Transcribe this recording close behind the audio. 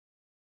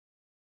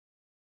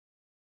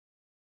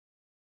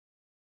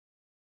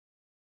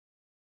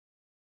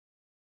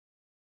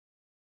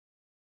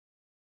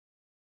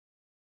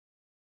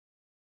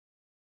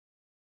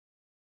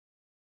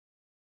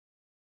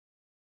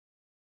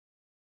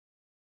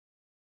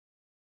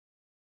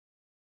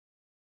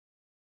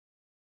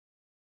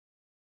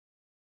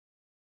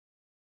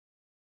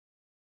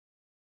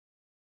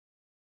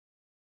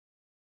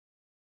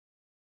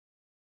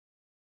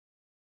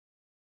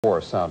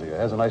sound to you? It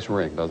has a nice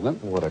ring, doesn't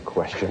it? What a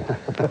question.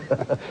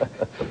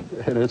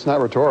 And it's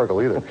not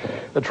rhetorical either.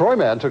 A Troy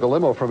man took a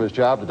limo from his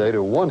job today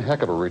to one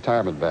heck of a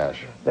retirement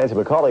bash. Nancy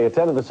McCauley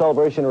attended the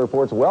celebration and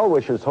reports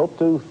well-wishers hope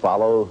to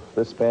follow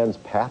this man's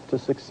path to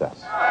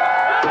success.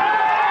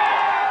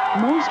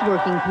 Most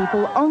working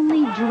people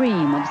only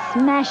dream of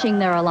smashing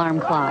their alarm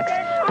clocks.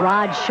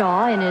 Rod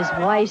Shaw and his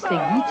wife,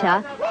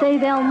 Sagita, say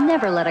they'll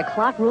never let a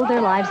clock rule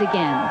their lives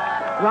again.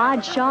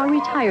 Rod Shaw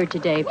retired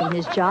today from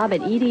his job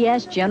at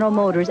EDS General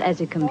Motors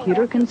as a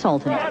computer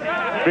consultant.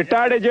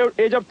 Retired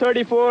age of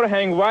 34,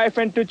 having wife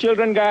and 2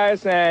 children,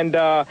 guys, and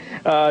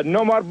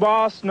no more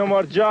boss, no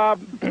more job,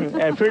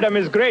 and freedom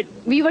is great.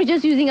 We were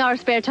just using our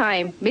spare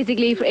time,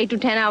 basically for 8 to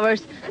 10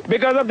 hours.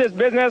 Because of this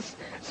business,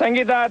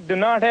 Sangeeta do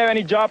not have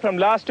any job from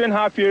last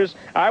 2.5 years.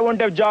 I won't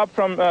have job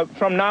from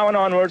now on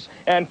onwards.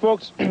 And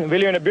folks, we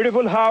live in a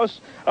beautiful house,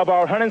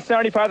 about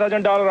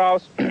 $175,000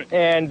 house,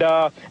 and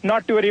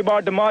not to worry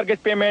about the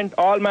mortgage payment.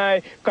 All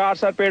my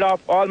cars are paid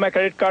off. All my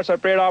credit cards are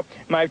paid off.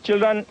 My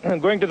children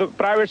going to the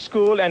private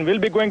school and will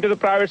be going to the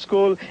private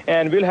school,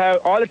 and we'll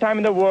have all the time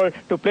in the world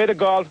to play the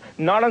golf,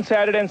 not on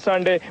Saturday and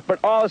Sunday, but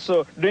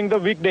also during the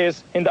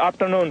weekdays in the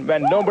afternoon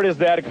when nobody's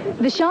there.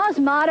 The Shaw's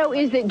motto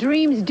is that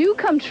dreams do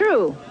come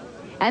true.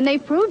 And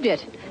they've proved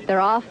it. They're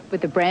off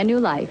with a brand new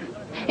life.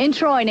 In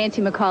Troy,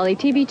 Nancy McCauley,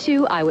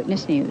 TV2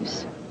 Eyewitness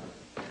News.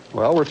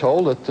 Well, we're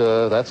told that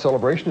that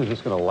celebration is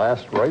just going to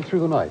last right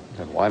through the night.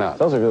 And why not?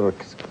 Sounds like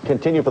it's going to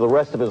continue for the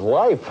rest of his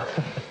life.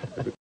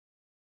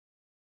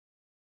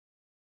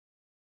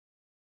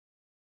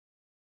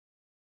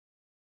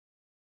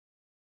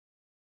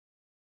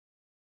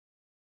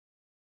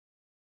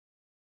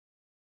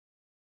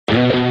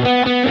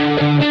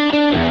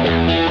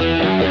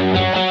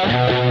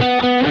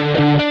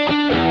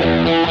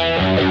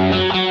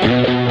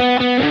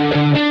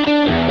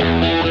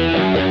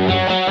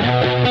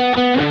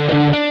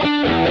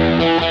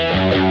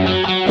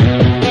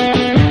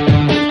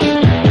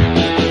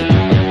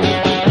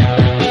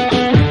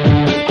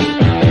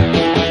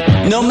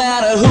 No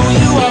matter who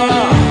you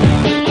are,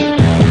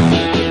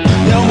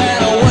 no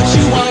matter what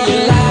you want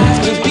your life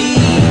to be,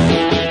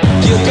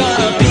 you're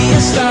gonna be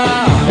a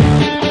star,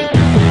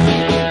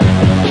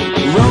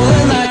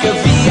 rolling like a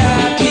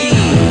VIP.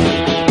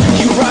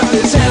 You rock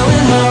the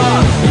talent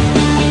hard,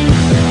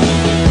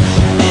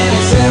 and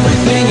it's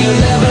everything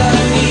you'll ever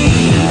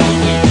need.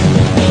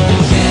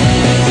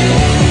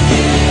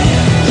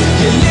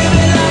 You're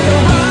living like a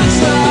rock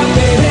star,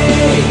 baby.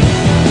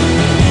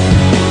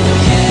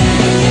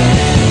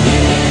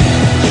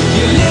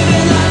 You're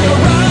living like a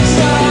rock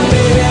star,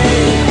 baby.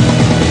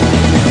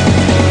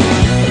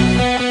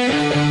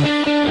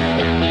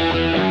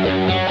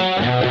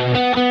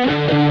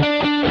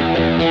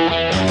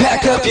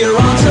 Pack up your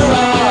entourage.